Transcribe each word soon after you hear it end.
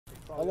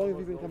How long have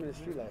you been coming to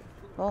Street Life?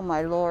 Oh,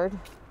 my Lord.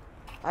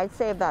 I'd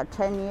say about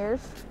 10 years.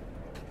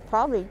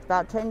 Probably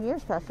about 10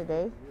 years, Pastor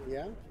Dave.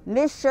 Yeah?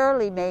 Miss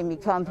Shirley made me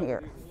come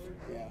here.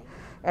 Yeah.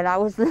 And I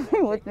was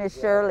living with Miss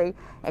Shirley,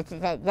 and she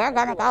said, "You're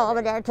going to go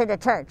over there to the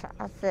church."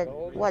 I said,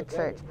 "What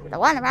church?" "The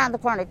one around the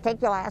corner.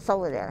 Take your ass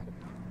over there."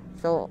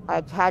 So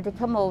I had to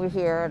come over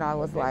here, and I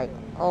was like,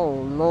 "Oh,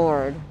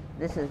 Lord,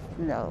 this is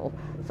no."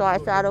 So I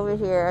sat over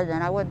here, and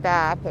then I went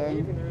back,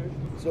 and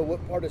So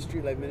what part of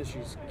Street Life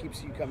Ministries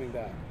keeps you coming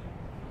back?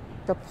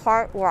 the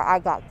part where I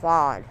got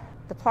God,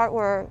 the part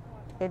where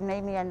it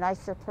made me a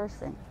nicer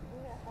person.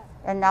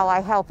 And now I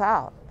help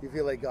out. You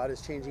feel like God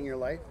is changing your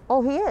life?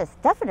 Oh, he is,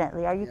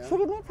 definitely. Are you Yeah.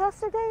 kidding me,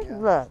 Pastor Dave? Yeah.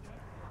 Look,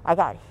 I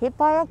got hit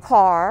by a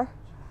car.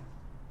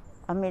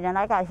 And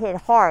I got hit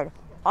hard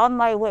on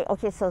my way.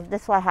 Okay, so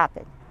this is what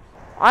happened.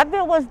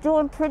 Was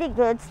doing pretty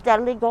good,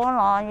 steadily going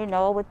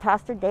on, with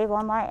Pastor Dave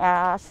on my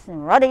ass.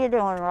 And what are you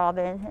doing,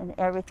 Robyn? And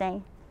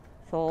everything.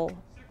 So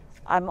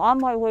I'm on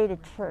my way to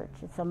church.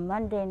 It's a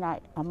Monday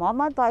night. I'm on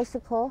my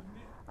bicycle.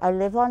 I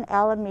live on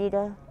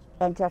Alameda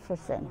and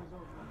Jefferson.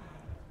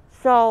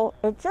 So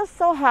it just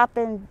so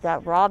happened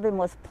that Robyn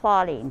was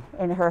plotting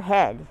in her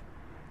head.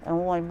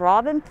 And when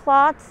Robyn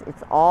plots,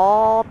 it's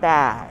all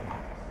bad.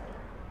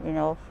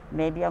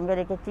 Maybe I'm going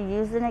to get to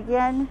using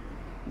again.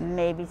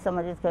 Maybe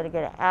somebody's going to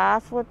get an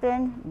ass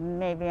whipping.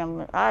 Maybe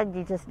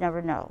you just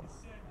never know.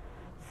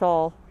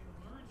 So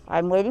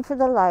I'm waiting for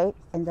the light,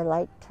 and the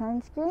light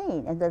turns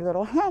green, and the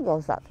little hand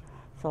goes up.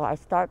 So I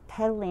start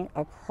pedaling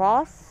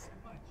across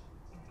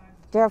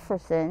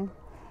Jefferson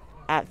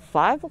at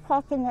 5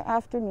 o'clock in the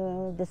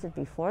afternoon. This is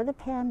before the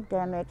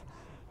pandemic,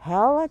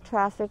 hella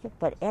traffic,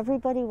 but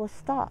everybody was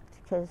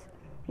stopped because,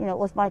 it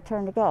was my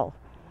turn to go.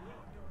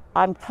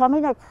 I'm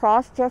coming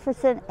across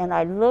Jefferson, and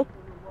I look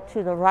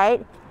to the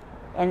right,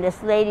 and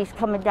this lady's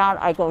coming down.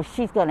 I go,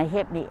 she's gonna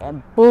hit me,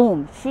 and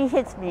boom, she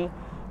hits me.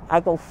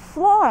 I go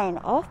flying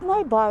off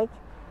my bike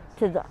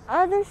to the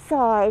other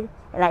side,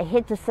 and I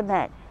hit the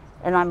cement,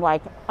 and I'm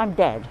like, I'm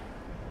dead.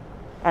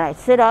 And I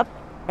sit up,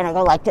 and I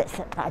go like this.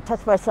 I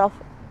touch myself,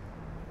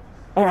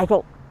 and I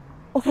go,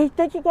 okay,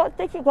 thank you, God,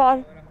 thank you,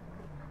 God.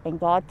 And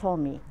God told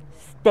me,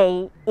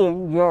 stay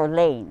in your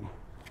lane.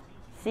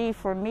 See,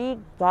 for me,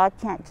 God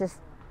can't just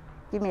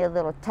give me a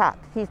little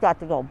tap. He's got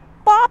to go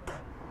bop,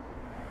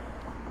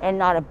 and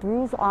not a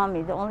bruise on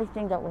me. The only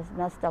thing that was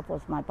messed up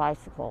was my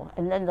bicycle.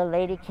 And then the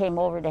lady came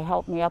over to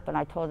help me up, and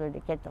I told her to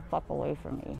get the fuck away from me.